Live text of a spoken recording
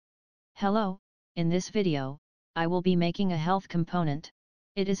Hello, in this video, I will be making a health component.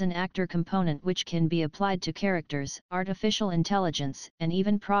 It is an actor component which can be applied to characters, artificial intelligence, and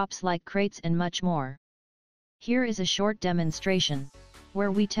even props like crates and much more. Here is a short demonstration, where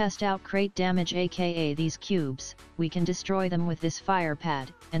we test out crate damage, aka these cubes. We can destroy them with this Firepit,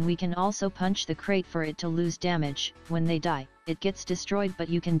 and we can also punch the crate for it to lose damage. When they die, it gets destroyed, but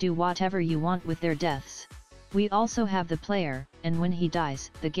you can do whatever you want with their deaths. We also have the player, and when he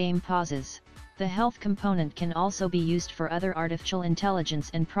dies, the game pauses. The health component can also be used for other artificial intelligence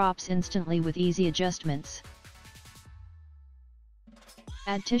and props instantly with easy adjustments.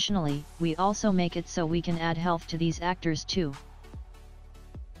 Additionally, we also make it so we can add health to these actors too.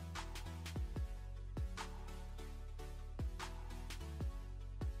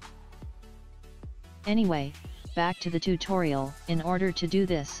 Anyway, back to the tutorial. In order to do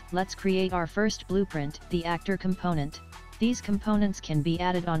this, let's create our first blueprint, the actor component. These components can be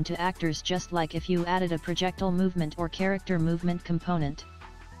added onto actors just like if you added a projectile movement or character movement component.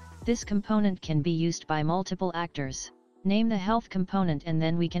 This component can be used by multiple actors. Name the health component and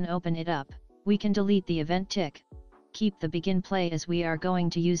then we can open it up. We can delete the event tick. Keep the begin play as we are going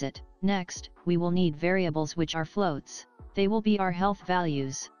to use it. Next, we will need variables which are floats. They will be our health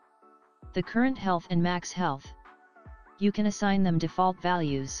values. The current health and max health. You can assign them default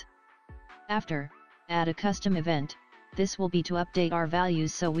values. After, add a custom event. This will be to update our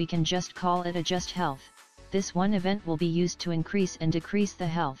values, so we can just call it adjust health. This one event will be used to increase and decrease the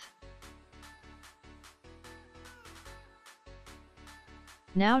health.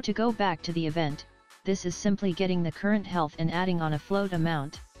 Now to go back to the event, this is simply getting the current health and adding on a float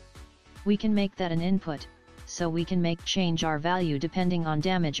amount. We can make that an input, so we can change our value depending on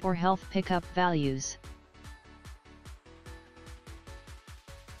damage or health pickup values.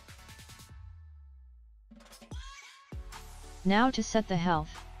 Now to set the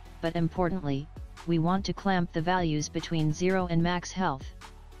health, but importantly, we want to clamp the values between 0 and max health.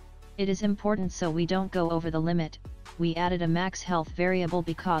 It is important so we don't go over the limit. We added a max health variable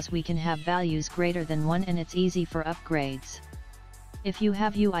because we can have values greater than 1 and it's easy for upgrades. If you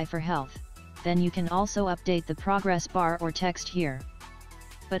have UI for health, then you can also update the progress bar or text here.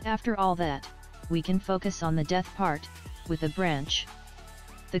 But after all that, we can focus on the death part, with a branch.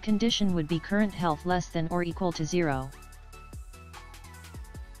 The condition would be current health less than or equal to 0.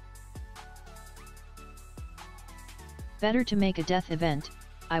 Better to make a death event.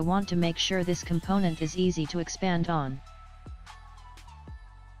 I want to make sure this component is easy to expand on.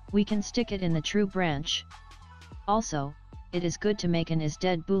 We can stick it in the true branch. Also, it is good to make an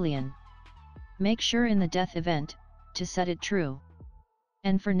isDead boolean. Make sure in the death event, to set it true.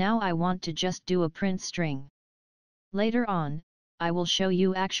 And for now I want to just do a print string. Later on, I will show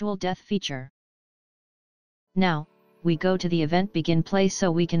you actual death feature. Now, we go to the event begin play so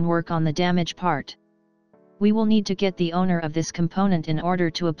we can work on the damage part. We will need to get the owner of this component in order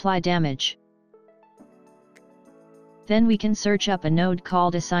to apply damage. Then we can search up a node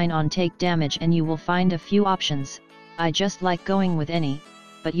called assign on take damage and you will find a few options. I just like going with any,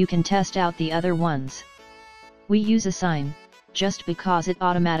 but you can test out the other ones. We use assign, just because it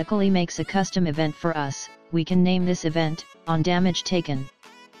automatically makes a custom event for us. We can name this event, on damage taken.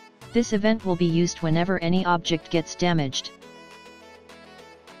 This event will be used whenever any object gets damaged.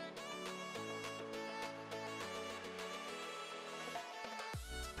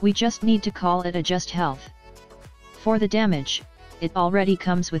 We just need to call it adjust health. For the damage, it already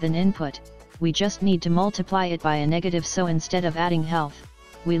comes with an input, we just need to multiply it by a negative, so instead of adding health,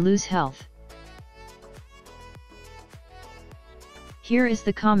 we lose health. Here is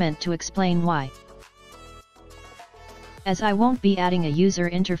the comment to explain why. As I won't be adding a user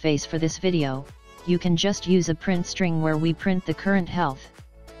interface for this video, you can just use a print string where we print the current health.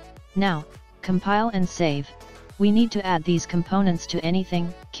 Now, compile and save. We need to add these components to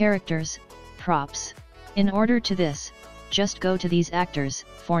anything, characters, props. In order to this, just go to these actors.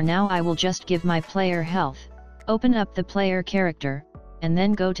 For now I will just give my player health. Open up the player character, and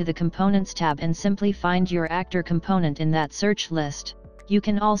then go to the components tab and simply find your actor component in that search list. You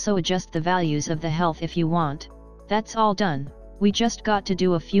can also adjust the values of the health if you want. That's all done. We just got to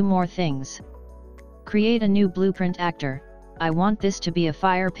do a few more things. Create a new blueprint actor. I want this to be a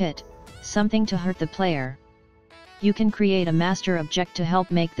Firepit, something to hurt the player. You can create a master object to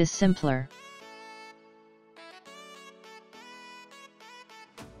help make this simpler.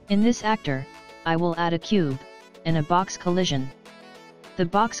 In this actor, I will add a cube, and a box collision. The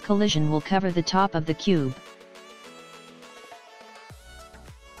box collision will cover the top of the cube.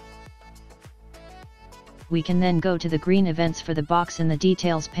 We can then go to the green events for the box in the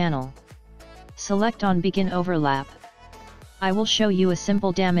details panel. Select on begin overlap. I will show you a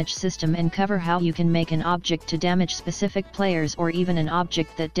simple damage system and cover how you can make an object to damage specific players or even an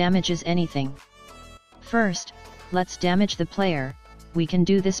object that damages anything. First, let's damage the player. We can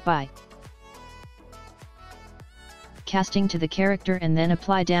do this by casting to the character and then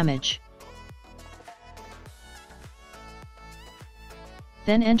apply damage.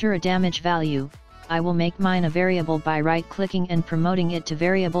 Then enter a damage value. I will make mine a variable by right-clicking and promoting it to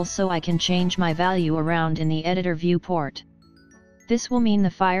variable so I can change my value around in the editor viewport. This will mean the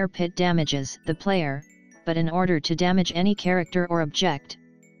fire pit damages the player, but in order to damage any character or object,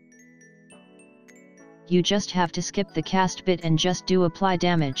 you just have to skip the cast bit and just do apply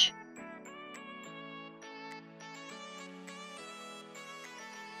damage.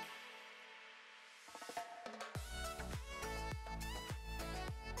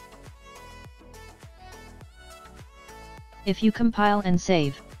 If you compile and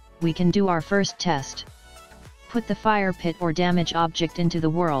save, we can do our first test. Put the fire pit or damage object into the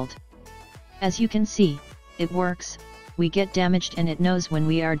world. As you can see, it works, we get damaged and it knows when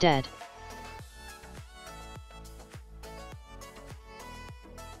we are dead.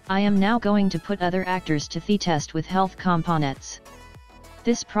 I am now going to put other actors to the test with health components.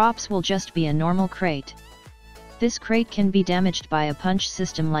 This props will just be a normal crate. This crate can be damaged by a punch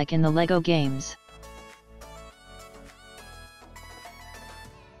system like in the Lego games.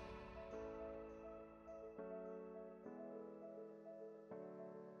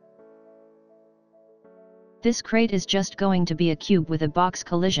 This crate is just going to be a cube with a box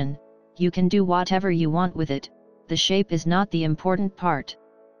collision. You can do whatever you want with it, the shape is not the important part.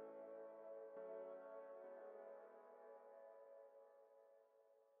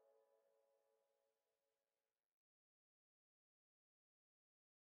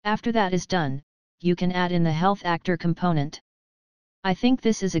 After that is done, you can add in the health actor component. I think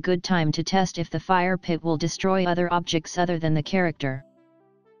this is a good time to test if the fire pit will destroy other objects other than the character.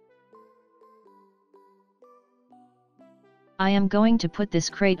 I am going to put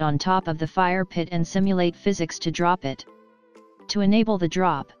this crate on top of the fire pit and simulate physics to drop it. To enable the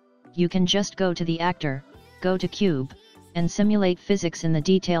drop, you can just go to the actor, go to cube, and simulate physics in the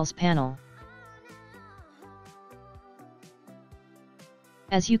details panel.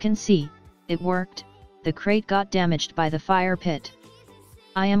 As you can see, it worked, the crate got damaged by the fire pit.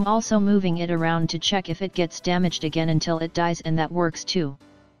 I am also moving it around to check if it gets damaged again until it dies, and that works too.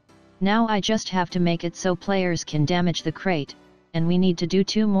 Now I just have to make it so players can damage the crate, and we need to do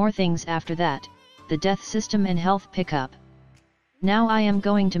two more things after that, the death system and health pickup. Now I am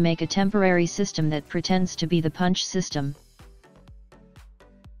going to make a temporary system that pretends to be the punch system.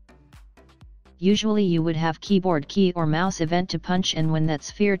 Usually you would have keyboard key or mouse event to punch, and when that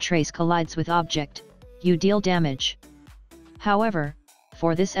sphere trace collides with object, you deal damage. However,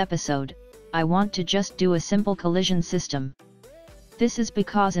 for this episode, I want to just do a simple collision system. This is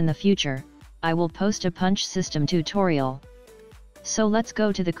because in the future, I will post a punch system tutorial. So let's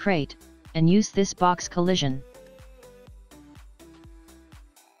go to the crate, and use this box collision.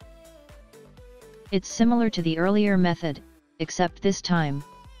 It's similar to the earlier method, except this time,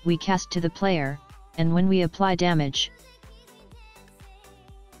 we cast to the player, and when we apply damage,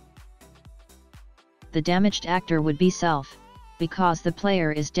 the damaged actor would be self, because the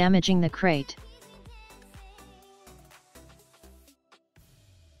player is damaging the crate.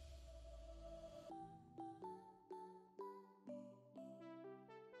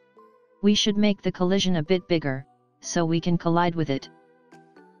 We should make the collision a bit bigger, so we can collide with it.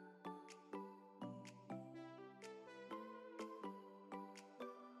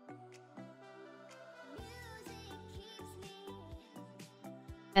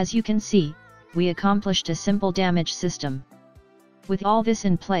 As you can see, we accomplished a simple damage system. With all this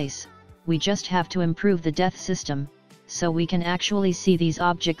in place, we just have to improve the death system, so we can actually see these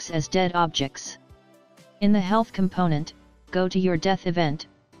objects as dead objects. In the health component, go to your death event.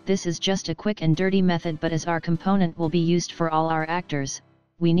 This is just a quick and dirty method, but as our component will be used for all our actors,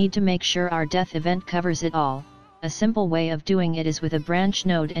 we need to make sure our death event covers it all. A simple way of doing it is with a branch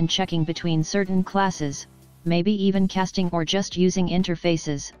node and checking between certain classes, maybe even casting or just using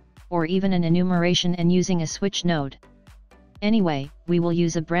interfaces, or even an enumeration and using a switch node. Anyway, we will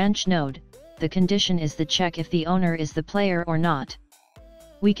use a branch node. The condition is the check if the owner is the player or not.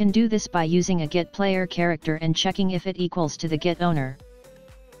 We can do this by using a getPlayerCharacter and checking if it equals to the getOwner.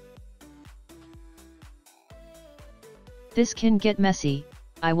 This can get messy.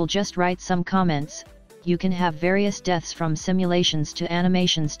 I will just write some comments. You can have various deaths from simulations to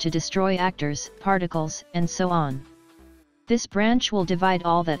animations to destroy actors, particles, and so on. This branch will divide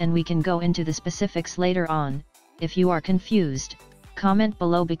all that, and we can go into the specifics later on. If you are confused, Comment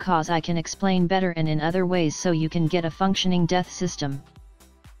below because I can explain better and in other ways so you can get a functioning death system.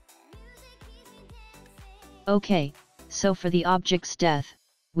 Okay, so for the object's death,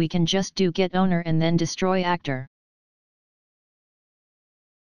 we can just do get owner and then destroy actor.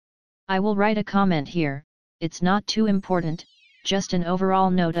 I will write a comment here, it's not too important, just an overall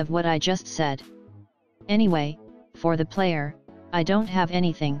note of what I just said. Anyway, for the player, I don't have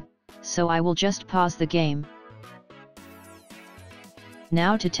anything, so I will just pause the game.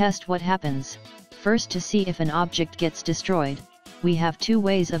 Now to test what happens, first to see if an object gets destroyed, we have two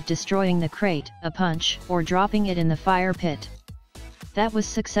ways of destroying the crate, a punch or dropping it in the fire pit. That was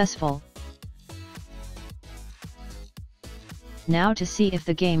successful. Now to see if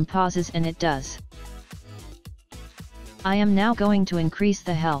the game pauses, and it does. I am now going to increase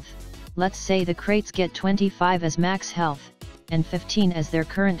the health. Let's say the crates get 25 as max health, and 15 as their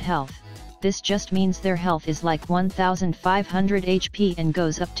current health. This just means their health is like 1500 HP and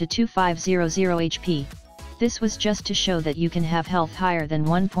goes up to 2500 HP. This was just to show that you can have health higher than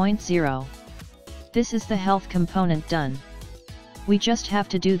 1.0. This is the health component done. We just have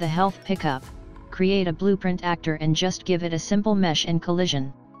to do the health pickup, create a blueprint actor and just give it a simple mesh and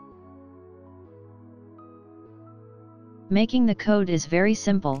collision. Making the code is very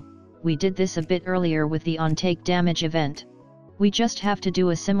simple, we did this a bit earlier with the on take damage event. We just have to do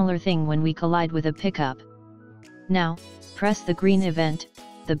a similar thing when we collide with a pickup. Now, press the green event,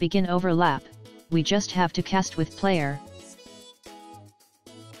 the begin overlap, we just have to cast with player.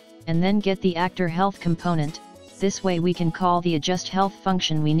 And then get the actor health component, this way we can call the adjust health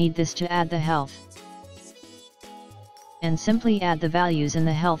function. We need this to add the health. And simply add the values in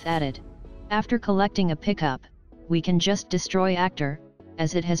the health added. After collecting a pickup, we can just destroy actor,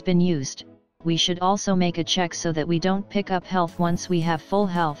 as it has been used. We should also make a check so that we don't pick up health once we have full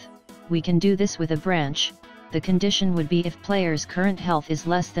health. We can do this with a branch. The condition would be if player's current health is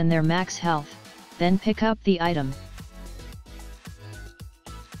less than their max health, then pick up the item.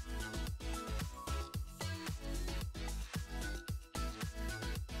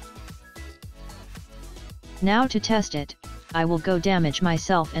 Now to test it, I will go damage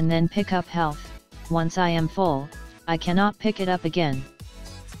myself and then pick up health. Once I am full, I cannot pick it up again.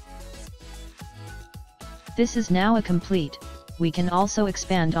 This is now a complete. We can also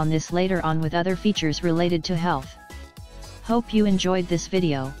expand on this later on with other features related to health. Hope you enjoyed this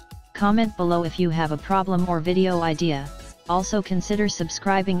video. Comment below if you have a problem or video idea. Also consider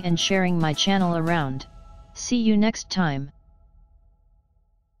subscribing and sharing my channel around. See you next time.